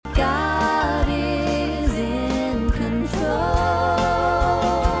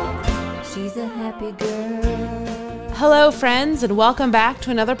happy girl. Hello, friends, and welcome back to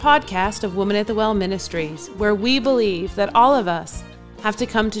another podcast of Woman at the Well Ministries, where we believe that all of us have to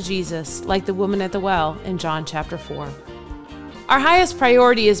come to Jesus like the woman at the well in John chapter 4. Our highest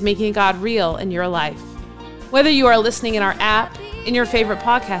priority is making God real in your life. Whether you are listening in our app, in your favorite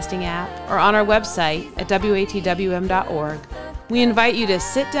podcasting app, or on our website at watwm.org, we invite you to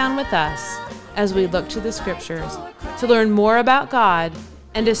sit down with us as we look to the scriptures to learn more about God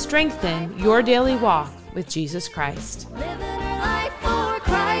and to strengthen your daily walk with Jesus Christ. Living her life for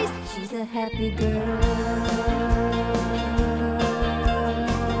Christ. She's a happy girl.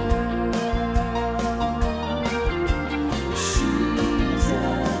 She's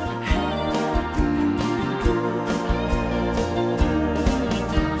a happy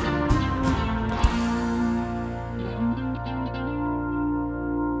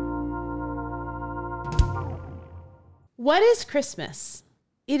What is Christmas?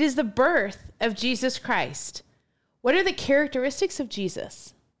 It is the birth of Jesus Christ. What are the characteristics of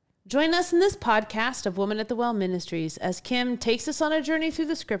Jesus? Join us in this podcast of Woman at the Well Ministries as Kim takes us on a journey through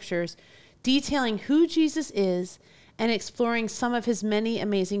the scriptures, detailing who Jesus is and exploring some of his many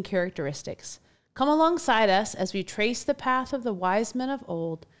amazing characteristics. Come alongside us as we trace the path of the wise men of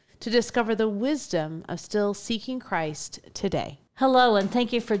old to discover the wisdom of still seeking Christ today. Hello, and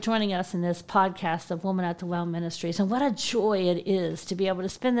thank you for joining us in this podcast of Woman at the Well Ministries. And what a joy it is to be able to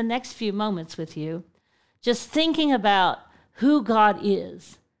spend the next few moments with you just thinking about who God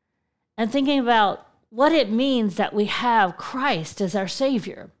is and thinking about what it means that we have Christ as our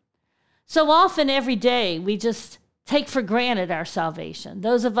Savior. So often every day we just take for granted our salvation.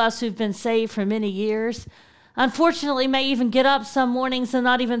 Those of us who've been saved for many years, unfortunately, may even get up some mornings and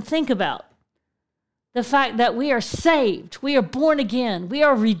not even think about the fact that we are saved, we are born again, we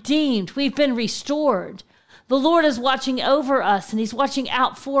are redeemed, we've been restored. The Lord is watching over us and he's watching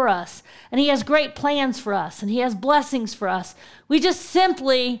out for us and he has great plans for us and he has blessings for us. We just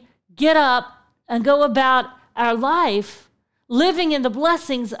simply get up and go about our life living in the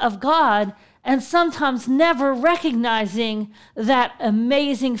blessings of God and sometimes never recognizing that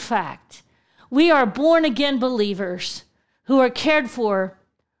amazing fact. We are born again believers who are cared for,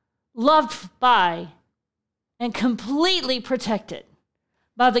 loved by, and completely protected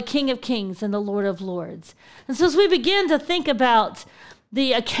by the King of Kings and the Lord of Lords. And so as we begin to think about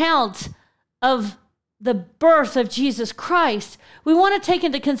the account of the birth of Jesus Christ, we want to take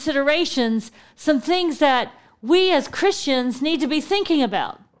into considerations some things that we as Christians need to be thinking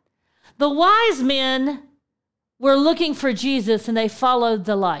about. The wise men were looking for Jesus and they followed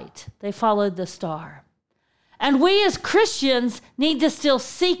the light. They followed the star. And we as Christians need to still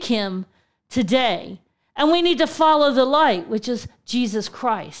seek him today. And we need to follow the light, which is Jesus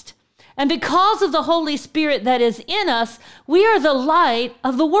Christ. And because of the Holy Spirit that is in us, we are the light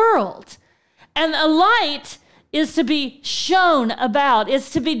of the world. And a light is to be shown about.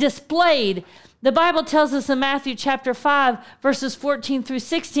 It's to be displayed. The Bible tells us in Matthew chapter 5, verses 14 through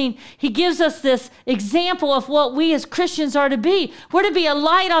 16, he gives us this example of what we as Christians are to be. We're to be a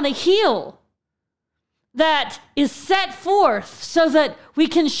light on a hill that is set forth so that we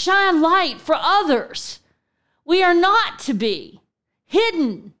can shine light for others. We are not to be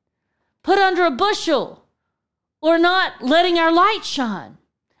hidden, put under a bushel, or not letting our light shine.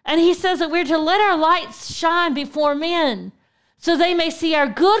 And he says that we're to let our lights shine before men so they may see our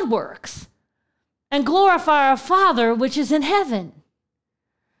good works and glorify our Father which is in heaven.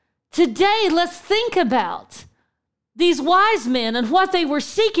 Today, let's think about these wise men and what they were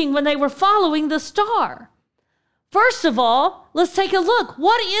seeking when they were following the star. First of all, let's take a look.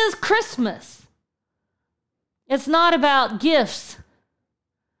 What is Christmas? It's not about gifts.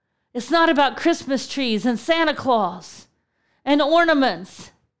 It's not about Christmas trees and Santa Claus and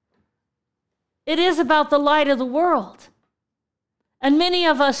ornaments. It is about the light of the world. And many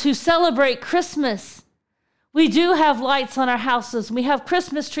of us who celebrate Christmas, we do have lights on our houses. We have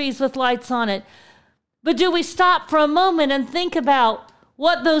Christmas trees with lights on it. But do we stop for a moment and think about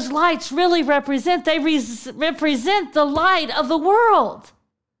what those lights really represent? They represent the light of the world.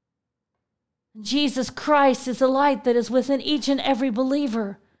 Jesus Christ is the light that is within each and every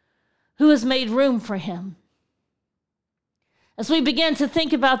believer who has made room for him. As we begin to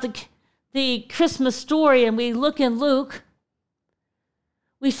think about the Christmas story and we look in Luke,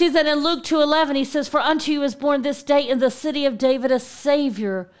 we see that in Luke 2:11 he says, "For unto you is born this day in the city of David a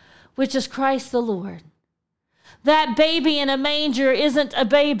Savior, which is Christ the Lord." That baby in a manger isn't a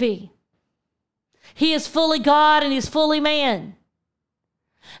baby. He is fully God and he's fully man.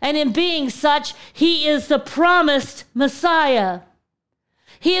 And in being such, he is the promised Messiah.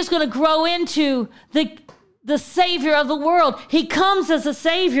 He is going to grow into the Savior of the world. He comes as a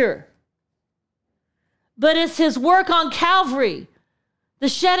Savior. but it's his work on Calvary, the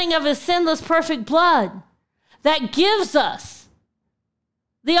shedding of his sinless, perfect blood, that gives us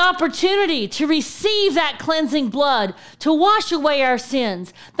the opportunity to receive that cleansing blood, to wash away our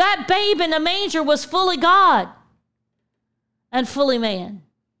sins. That babe in a manger was fully God and fully man.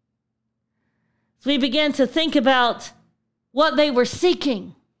 So we begin to think about what they were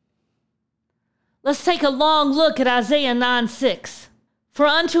seeking. Let's take a long look at Isaiah 9:6. For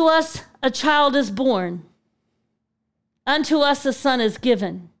unto us a child is born, unto us a son is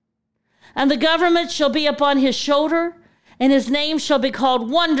given, and the government shall be upon his shoulder, and his name shall be called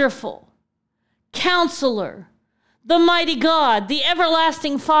Wonderful, Counselor, the Mighty God, the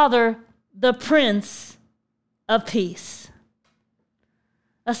Everlasting Father, the Prince of Peace.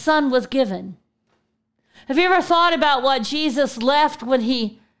 A son was given. Have you ever thought about what Jesus left when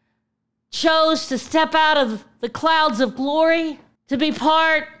he chose to step out of the clouds of glory to be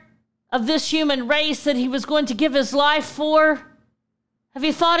part of this human race that he was going to give his life for? Have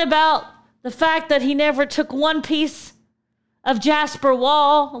you thought about the fact that he never took one piece of jasper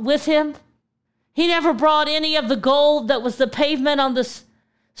wall with him? He never brought any of the gold that was the pavement on the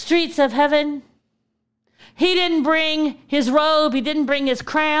streets of heaven. He didn't bring his robe. He didn't bring his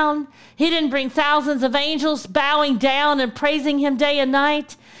crown. He didn't bring thousands of angels bowing down and praising him day and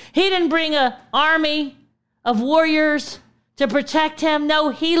night. He didn't bring an army of warriors to protect him. No,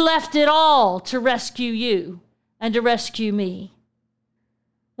 he left it all to rescue you and to rescue me.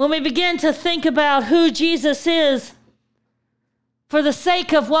 When we begin to think about who Jesus is, for the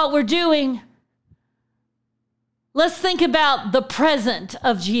sake of what we're doing, let's think about the present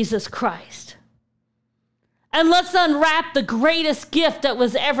of Jesus Christ. And let's unwrap the greatest gift that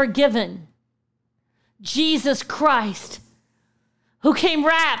was ever given. Jesus Christ, who came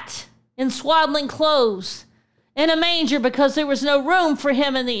wrapped in swaddling clothes in a manger because there was no room for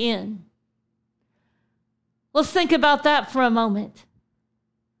him in the inn. Let's think about that for a moment.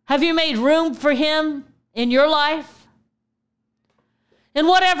 Have you made room for him in your life? In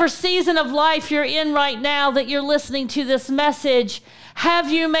whatever season of life you're in right now that you're listening to this message, have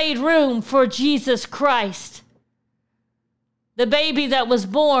you made room for Jesus Christ? The baby that was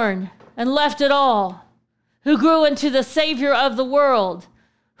born and left it all, who grew into the Savior of the world,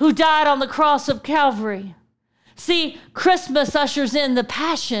 who died on the cross of Calvary. See, Christmas ushers in the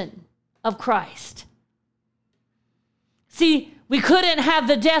passion of Christ. See, we couldn't have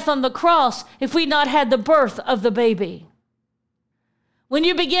the death on the cross if we'd not had the birth of the baby. When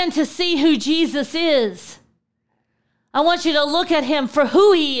you begin to see who Jesus is, I want you to look at him for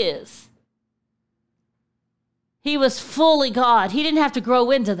who he is. He was fully God. He didn't have to grow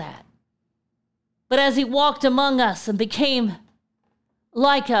into that. But as he walked among us and became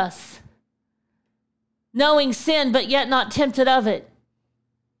like us, knowing sin but yet not tempted of it,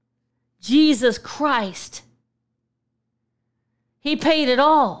 Jesus Christ, he paid it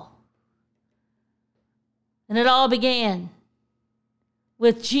all. And it all began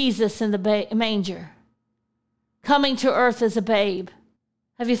with Jesus in the manger, coming to earth as a babe.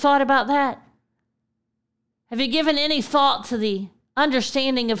 Have you thought about that? Have you given any thought to the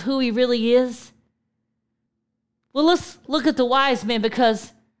understanding of who he really is? Well, let's look at the wise men,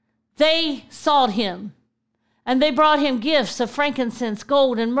 because they sought him and they brought him gifts of frankincense,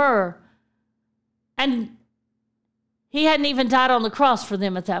 gold, and myrrh. And he hadn't even died on the cross for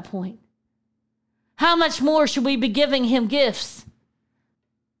them at that point. How much more should we be giving him gifts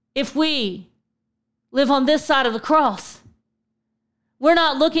if we live on this side of the cross? We're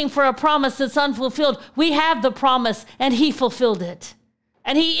not looking for a promise that's unfulfilled. We have the promise, and he fulfilled it.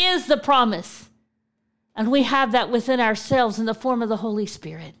 And he is the promise. And we have that within ourselves in the form of the Holy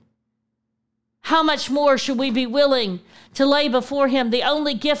Spirit. How much more should we be willing to lay before him the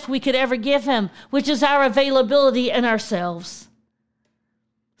only gift we could ever give him, which is our availability in ourselves?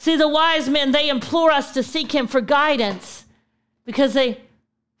 See, the wise men, they implore us to seek him for guidance because they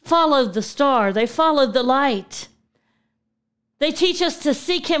followed the star. They followed the light. They teach us to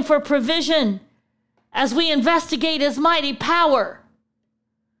seek him for provision as we investigate his mighty power.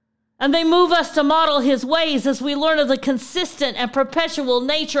 And they move us to model his ways as we learn of the consistent and perpetual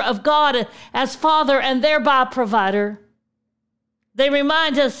nature of God as Father and thereby provider. They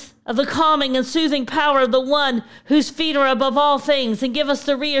remind us of the calming and soothing power of the one whose feet are above all things, and give us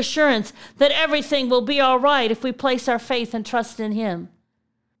the reassurance that everything will be all right if we place our faith and trust in him.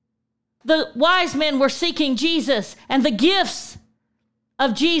 The wise men were seeking Jesus, and the gifts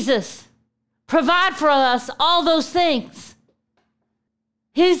of Jesus provide for us all those things.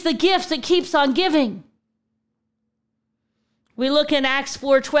 He's the gift that keeps on giving. We look in Acts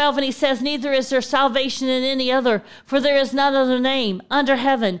 4:12, and he says, neither is there salvation in any other, for there is none other name under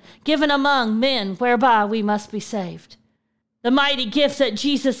heaven given among men whereby we must be saved. The mighty gift that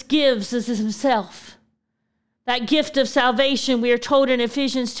Jesus gives is himself. That gift of salvation, we are told in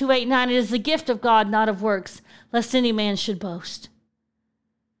Ephesians 2:8-9, it is the gift of God, not of works, lest any man should boast.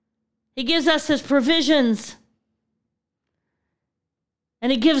 He gives us his provisions,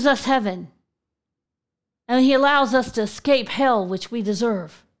 and he gives us heaven. And he allows us to escape hell, which we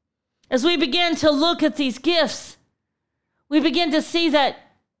deserve. As we begin to look at these gifts, we begin to see that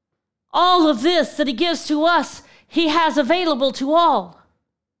all of this that he gives to us, he has available to all.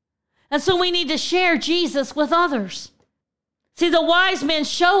 And so we need to share Jesus with others. See, the wise men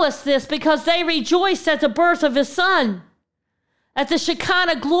show us this because they rejoiced at the birth of his son, at the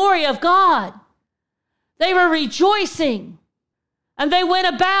Shekinah glory of God. They were rejoicing. And they went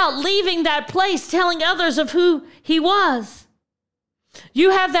about leaving that place, telling others of who he was.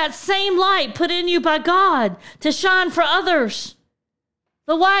 You have that same light put in you by God to shine for others.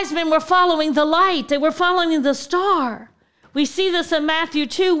 The wise men were following the light. They were following the star. We see this in Matthew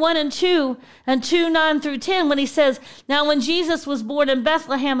 2:1-2 and 2:9-10 when he says, now when Jesus was born in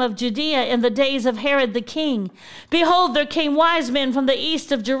Bethlehem of Judea in the days of Herod the king, behold, there came wise men from the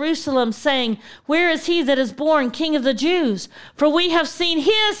east of Jerusalem saying, where is he that is born King of the Jews? For we have seen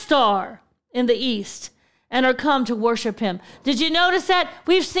his star in the east and are come to worship him. Did you notice that?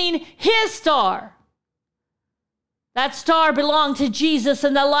 We've seen his star. That star belonged to Jesus,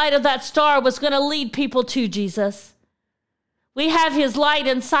 and the light of that star was going to lead people to Jesus. We have his light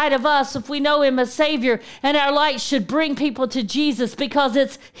inside of us if we know him as Savior, and our light should bring people to Jesus because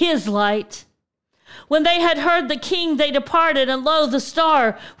it's his light. When they had heard the king, they departed, and lo, the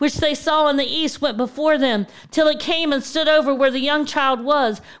star which they saw in the east went before them, till it came and stood over where the young child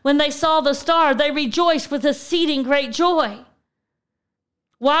was. When they saw the star, they rejoiced with exceeding great joy.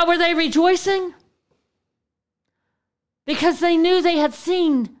 Why were they rejoicing? Because they knew they had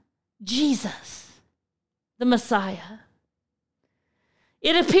seen Jesus, the Messiah.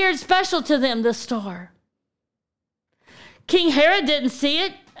 It appeared special to them, the star. King Herod didn't see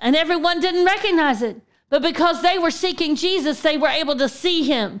it, and everyone didn't recognize it. But because they were seeking Jesus, they were able to see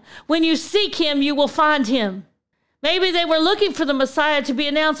him. When you seek him, you will find him. Maybe they were looking for the Messiah to be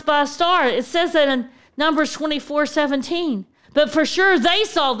announced by a star. It says that in Numbers 24:17. But for sure, they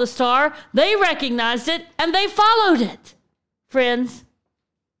saw the star, they recognized it, and they followed it. Friends,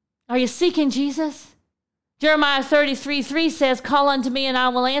 are you seeking Jesus? Jeremiah 33:3 says, call unto me, and I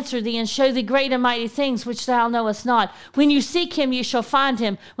will answer thee, and show thee great and mighty things which thou knowest not. When you seek him, you shall find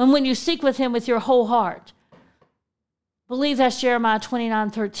him, and when you seek with him with your whole heart. Believe that's Jeremiah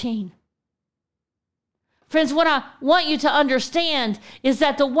 29:13. Friends, what I want you to understand is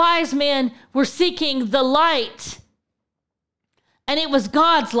that the wise men were seeking the light, and it was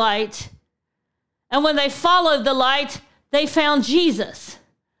God's light. And when they followed the light, they found Jesus.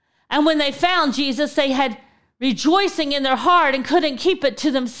 And when they found Jesus, they had rejoicing in their heart and couldn't keep it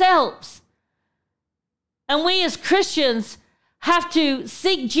to themselves. And we as Christians have to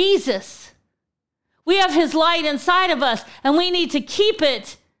seek Jesus. We have his light inside of us, and we need to keep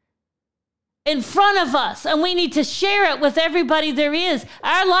it in front of us, and we need to share it with everybody there is.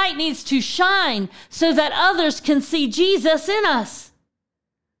 Our light needs to shine so that others can see Jesus in us.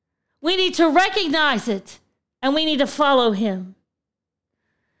 We need to recognize it, and we need to follow him.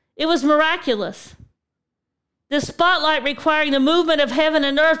 It was miraculous. The spotlight requiring the movement of heaven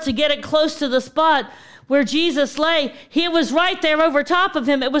and earth to get it close to the spot where Jesus lay, he was right there over top of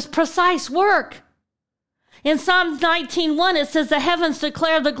him. It was precise work. In Psalm 19:1, it says, the heavens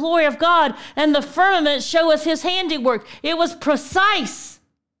declare the glory of God, and the firmament showeth his handiwork. It was precise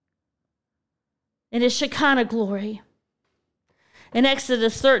in his Shekinah glory. In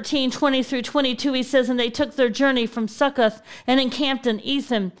Exodus 13:20-22, he says, and they took their journey from Succoth and encamped in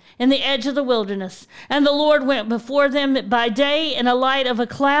Etham in the edge of the wilderness. And the Lord went before them by day in a light of a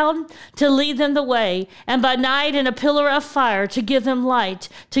cloud to lead them the way, and by night in a pillar of fire to give them light,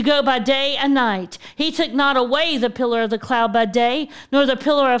 to go by day and night. He took not away the pillar of the cloud by day, nor the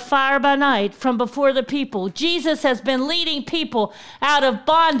pillar of fire by night from before the people. Jesus has been leading people out of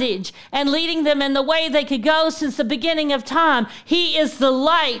bondage and leading them in the way they could go since the beginning of time. He is the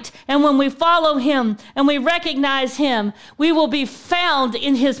light, and when we follow him and we recognize him, we will be found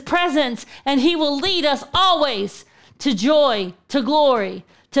in his presence, and he will lead us always to joy, to glory,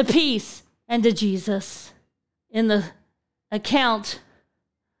 to peace, and to Jesus. In the account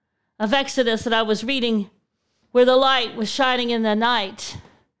of Exodus that I was reading, where the light was shining in the night,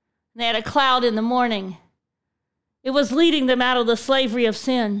 and they had a cloud in the morning, it was leading them out of the slavery of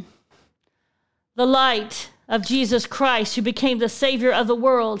sin. The light of Jesus Christ, who became the Savior of the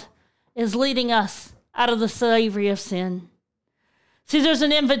world, is leading us out of the slavery of sin. See, there's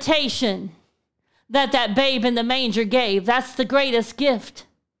an invitation that babe in the manger gave. That's the greatest gift.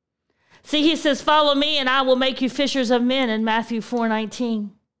 See, he says, follow me and I will make you fishers of men in Matthew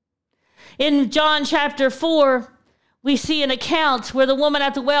 4:19. In John chapter 4, we see an account where the woman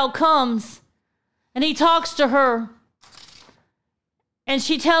at the well comes and he talks to her and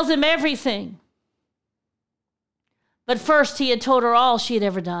she tells him everything. But first he had told her all she had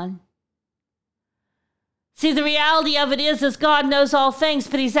ever done. See, the reality of it is God knows all things,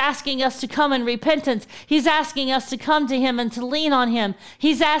 but he's asking us to come in repentance. He's asking us to come to him and to lean on him.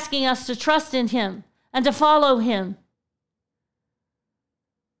 He's asking us to trust in him and to follow him.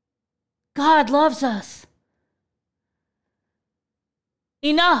 God loves us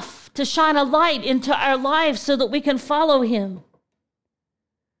enough to shine a light into our lives so that we can follow him.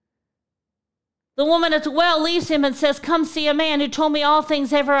 The woman at the well leaves him and says, come see a man who told me all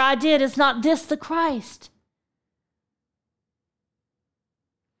things ever I did. Is not this the Christ?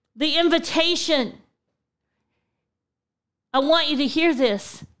 The invitation, I want you to hear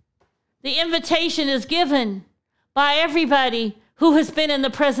this. The invitation is given by everybody who has been in the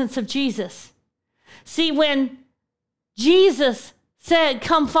presence of Jesus. See, when Jesus said,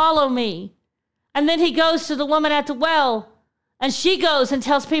 come follow me, and then he goes to the woman at the well, and she goes and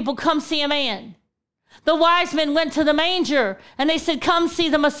tells people, come see a man. The wise men went to the manger, and they said, come see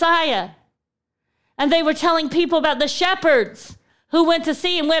the Messiah. And they were telling people about the shepherds who went to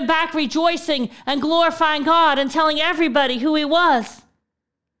see him, went back rejoicing and glorifying God and telling everybody who he was.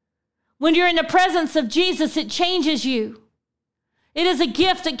 When you're in the presence of Jesus, it changes you. It is a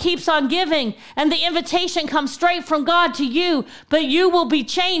gift that keeps on giving, and the invitation comes straight from God to you, but you will be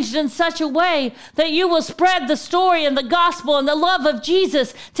changed in such a way that you will spread the story and the gospel and the love of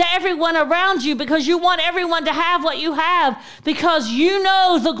Jesus to everyone around you, because you want everyone to have what you have, because you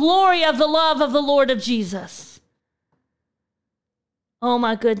know the glory of the love of the Lord of Jesus. Oh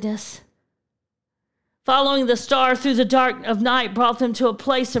my goodness. Following the star through the dark of night brought them to a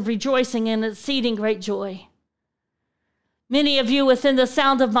place of rejoicing and exceeding great joy. Many of you within the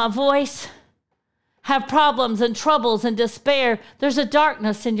sound of my voice have problems and troubles and despair. There's a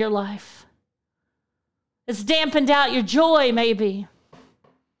darkness in your life. It's dampened out your joy, maybe.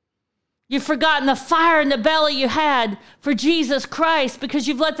 You've forgotten the fire in the belly you had for Jesus Christ because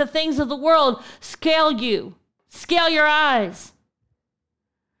you've let the things of the world scale you, scale your eyes,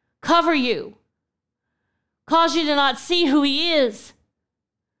 cover you, cause you to not see who he is.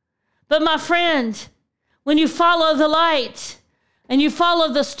 But my friend, when you follow the light and you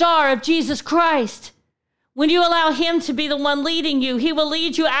follow the star of Jesus Christ, when you allow him to be the one leading you, he will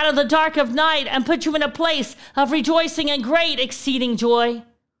lead you out of the dark of night and put you in a place of rejoicing and great exceeding joy.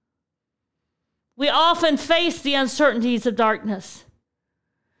 We often face the uncertainties of darkness.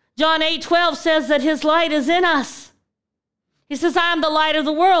 John 8:12 says that his light is in us. He says, I am the light of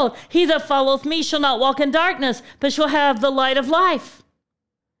the world. He that followeth me shall not walk in darkness, but shall have the light of life.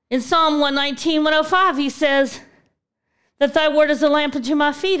 In Psalm 119:105, he says that thy word is a lamp unto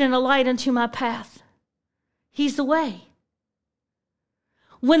my feet and a light unto my path. He's the way.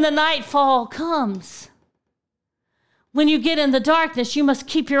 When the nightfall comes, when you get in the darkness, you must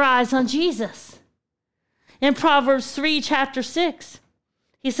keep your eyes on Jesus. In Proverbs 3:6,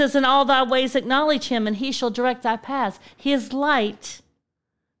 he says, in all thy ways acknowledge him, and he shall direct thy paths. His light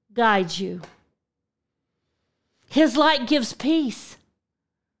guides you. His light gives peace.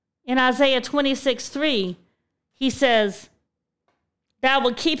 In Isaiah 26:3, he says, thou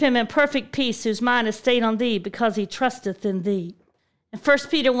wilt keep him in perfect peace whose mind is stayed on thee because he trusteth in thee. In 1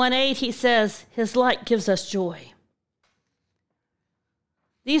 Peter 1:8, he says, his light gives us joy.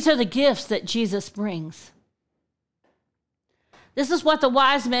 These are the gifts that Jesus brings. This is what the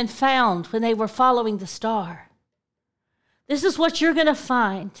wise men found when they were following the star. This is what you're going to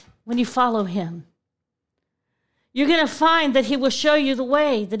find when you follow him. You're going to find that he will show you the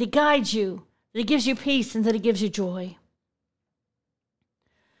way, that he guides you, that he gives you peace, and that he gives you joy.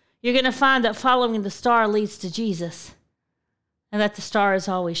 You're going to find that following the star leads to Jesus, and that the star is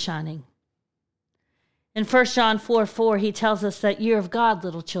always shining. In 1 John 4:4, he tells us that you're of God,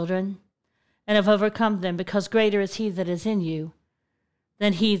 little children, and have overcome them, because greater is he that is in you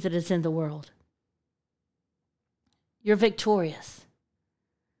than he that is in the world. You're victorious.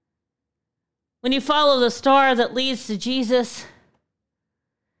 When you follow the star that leads to Jesus,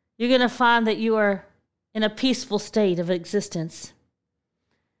 you're going to find that you are in a peaceful state of existence,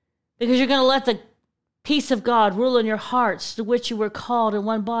 because you're going to let the peace of God rule in your hearts, to which you were called in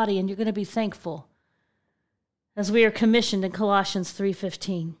one body, and you're going to be thankful, as we are commissioned in Colossians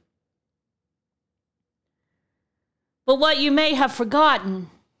 3:15. But what you may have forgotten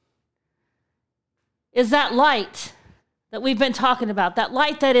is that light that we've been talking about, that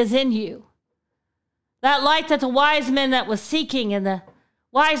light that is in you, that light that the wise men that was seeking and the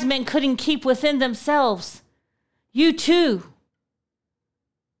wise men couldn't keep within themselves. You too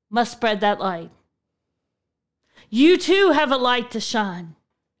must spread that light. You too have a light to shine.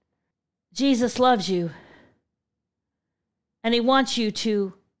 Jesus loves you, and he wants you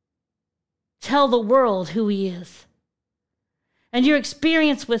to tell the world who he is. And your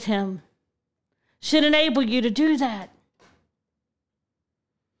experience with him should enable you to do that.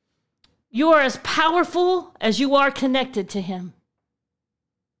 You are as powerful as you are connected to him.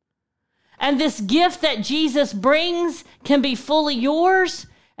 And this gift that Jesus brings can be fully yours,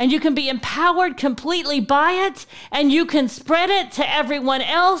 and you can be empowered completely by it, and you can spread it to everyone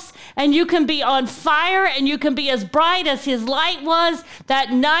else, and you can be on fire, and you can be as bright as his light was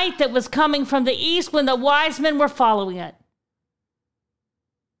that night that was coming from the east when the wise men were following it.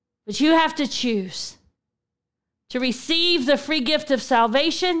 But you have to choose to receive the free gift of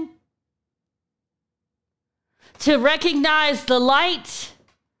salvation, to recognize the light,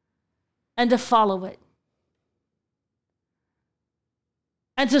 and to follow it.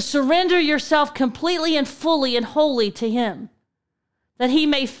 And to surrender yourself completely and fully and wholly to him, that he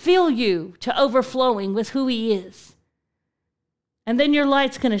may fill you to overflowing with who he is. And then your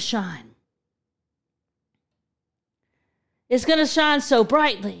light's going to shine. It's going to shine so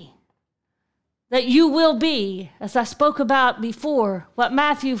brightly that you will be, as I spoke about before, what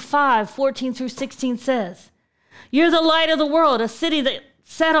Matthew 5:14-16 says. You're the light of the world. A city that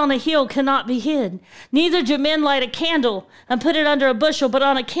set on a hill cannot be hid. Neither do men light a candle and put it under a bushel, but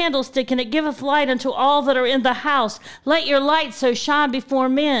on a candlestick, and it giveth light unto all that are in the house. Let your light so shine before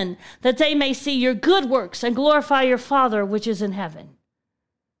men, that they may see your good works and glorify your Father which is in heaven.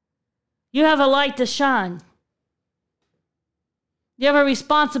 You have a light to shine. You have a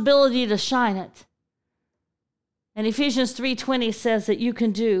responsibility to shine it. And Ephesians 3:20 says that you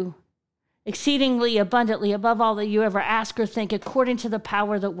can do exceedingly abundantly above all that you ever ask or think, according to the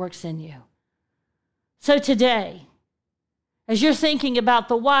power that works in you. So today, as you're thinking about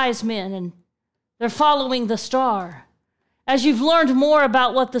the wise men and they're following the star, as you've learned more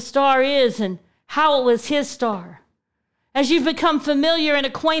about what the star is and how it was his star, as you've become familiar and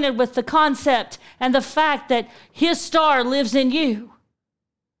acquainted with the concept and the fact that his star lives in you,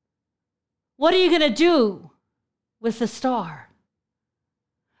 what are you going to do with the star?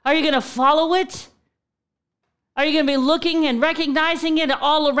 Are you going to follow it? Are you going to be looking and recognizing it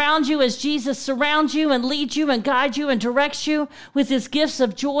all around you as Jesus surrounds you and leads you and guides you and directs you with his gifts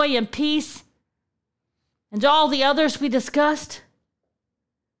of joy and peace and all the others we discussed?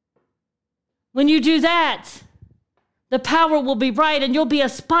 When you do that, the power will be bright and you'll be a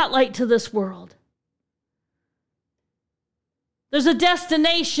spotlight to this world. There's a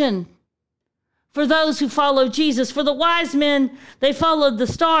destination for those who follow Jesus. For the wise men, they followed the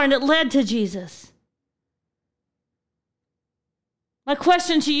star and it led to Jesus. My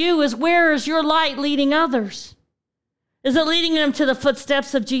question to you is, where is your light leading others? Is it leading them to the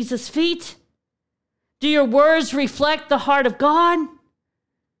footsteps of Jesus' feet? Do your words reflect the heart of God?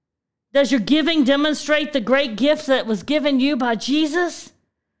 Does your giving demonstrate the great gift that was given you by Jesus?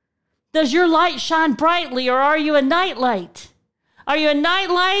 Does your light shine brightly, or are you a night light? Are you a night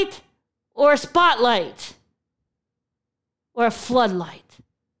light or a spotlight or a floodlight?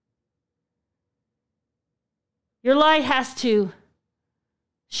 Your light has to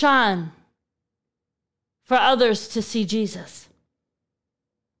shine for others to see Jesus.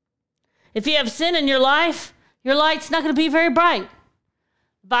 If you have sin in your life, your light's not going to be very bright.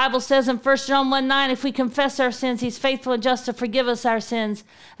 The Bible says in 1 John 1:9, if we confess our sins, he's faithful and just to forgive us our sins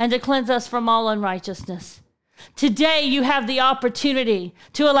and to cleanse us from all unrighteousness. Today, you have the opportunity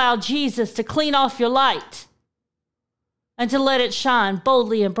to allow Jesus to clean off your light and to let it shine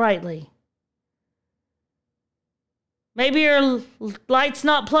boldly and brightly. Maybe your light's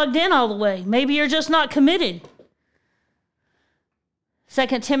not plugged in all the way. Maybe you're just not committed.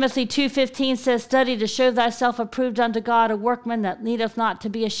 2 Timothy 2:15 says, study to show thyself approved unto God, a workman that needeth not to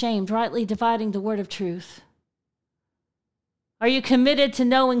be ashamed, rightly dividing the word of truth. Are you committed to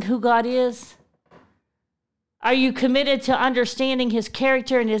knowing who God is? Are you committed to understanding his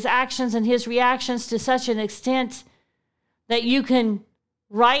character and his actions and his reactions to such an extent that you can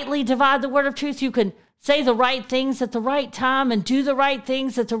rightly divide the word of truth? You can say the right things at the right time and do the right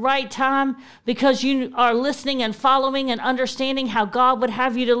things at the right time because you are listening and following and understanding how God would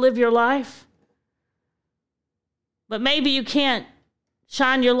have you to live your life? But maybe you can't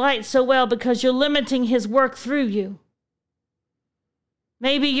shine your light so well because you're limiting his work through you.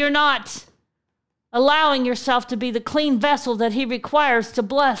 Maybe you're not allowing yourself to be the clean vessel that he requires to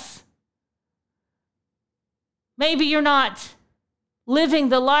bless. Maybe you're not living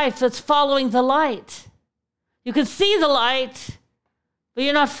the life that's following the light. You can see the light, but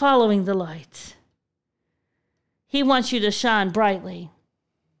you're not following the light. He wants you to shine brightly.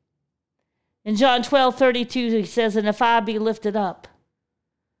 In John 12:32, he says, and if I be lifted up,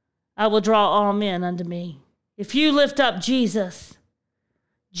 I will draw all men unto me. If you lift up Jesus,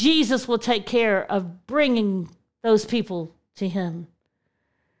 Jesus will take care of bringing those people to him.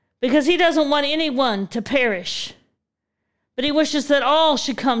 Because he doesn't want anyone to perish, but he wishes that all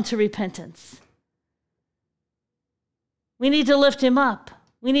should come to repentance. We need to lift him up.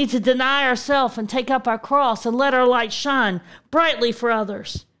 We need to deny ourselves and take up our cross and let our light shine brightly for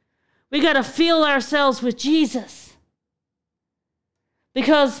others. We got to fill ourselves with Jesus.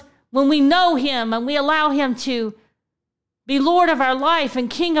 Because when we know him and we allow him to be Lord of our life and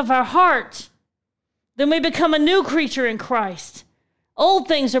King of our heart, then we become a new creature in Christ. Old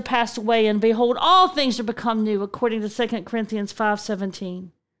things are passed away, and behold, all things are become new, according to 2 Corinthians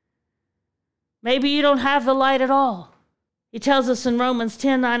 5:17. Maybe you don't have the light at all. He tells us in Romans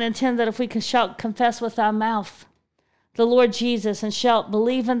 10:9 and 10 that if we shalt confess with our mouth the Lord Jesus, and shalt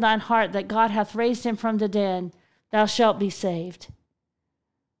believe in thine heart that God hath raised him from the dead, thou shalt be saved.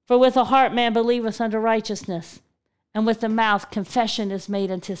 For with the heart man believeth unto righteousness, and with the mouth confession is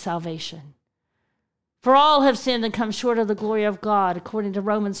made unto salvation. For all have sinned and come short of the glory of God, according to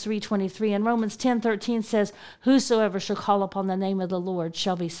Romans 3:23. And Romans 10:13 says, whosoever shall call upon the name of the Lord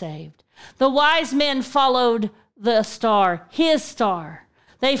shall be saved. The wise men followed the star, his star.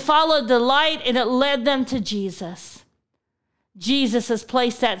 They followed the light, and it led them to Jesus. Jesus has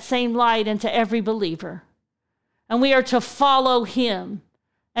placed that same light into every believer. And we are to follow him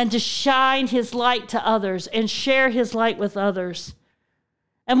and to shine his light to others and share his light with others.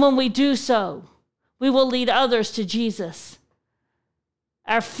 And when we do so, we will lead others to Jesus.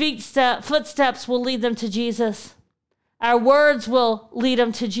 Our footsteps will lead them to Jesus. Our words will lead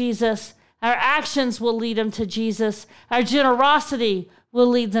them to Jesus. Our actions will lead them to Jesus. Our generosity will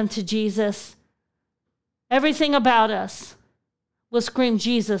lead them to Jesus. Everything about us will scream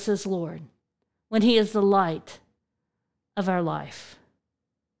Jesus is Lord when he is the light of our life.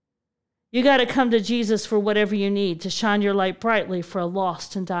 You got to come to Jesus for whatever you need to shine your light brightly for a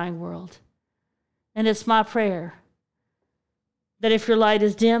lost and dying world. And it's my prayer that if your light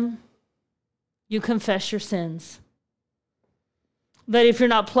is dim, you confess your sins. That if you're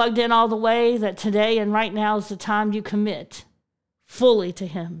not plugged in all the way, that today and right now is the time you commit fully to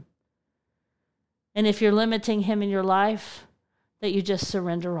him. And if you're limiting him in your life, that you just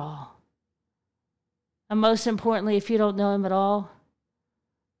surrender all. And most importantly, if you don't know him at all,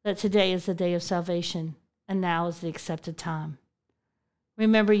 that today is the day of salvation, and now is the accepted time.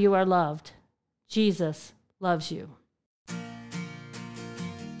 Remember, you are loved. Jesus loves you.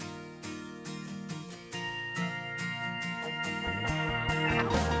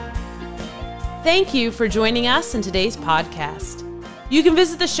 Thank you for joining us in today's podcast. You can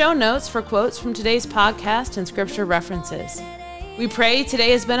visit the show notes for quotes from today's podcast and scripture references. We pray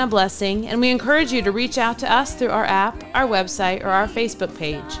today has been a blessing, and we encourage you to reach out to us through our app, our website, or our Facebook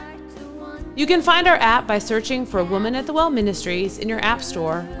page. You can find our app by searching for Woman at the Well Ministries in your app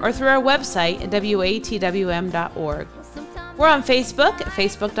store or through our website at watwm.org. We're on Facebook at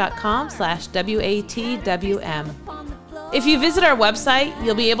facebook.com/watwm. If you visit our website,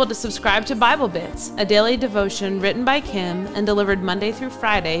 you'll be able to subscribe to Bible Bits, a daily devotion written by Kim and delivered Monday through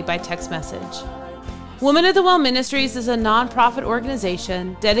Friday by text message. Woman at the Well Ministries is a nonprofit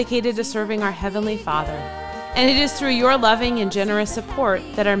organization dedicated to serving our Heavenly Father, and it is through your loving and generous support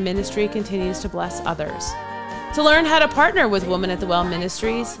that our ministry continues to bless others. To learn how to partner with Woman at the Well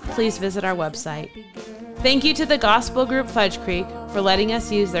Ministries, please visit our website. Thank you to the gospel group Fudge Creek for letting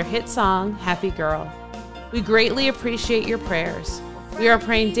us use their hit song, Happy Girl. We greatly appreciate your prayers. We are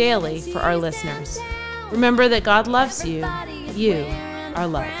praying daily for our listeners. Remember that God loves you. You are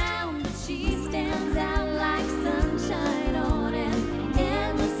loved. She stands out like sunshine on an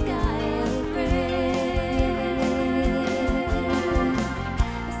endless sky of gray.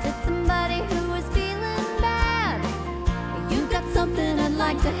 I said somebody who was feeling bad, you got something I'd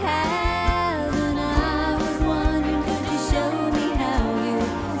like to have, and I was wondering, could you show me how you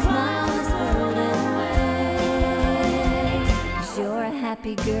smile this world away? 'Cause you're a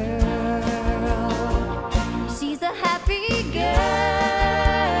happy girl. She's a happy girl.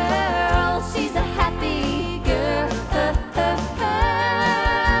 She's a happy girl.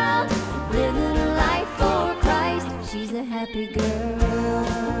 Living a life for Christ. She's a happy girl.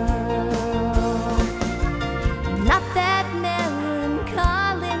 Not that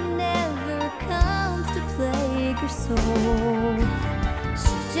melancholy never comes.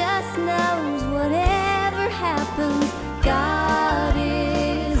 just knows whatever happens, God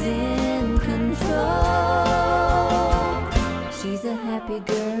is in control. She's a happy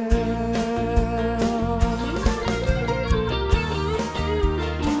girl.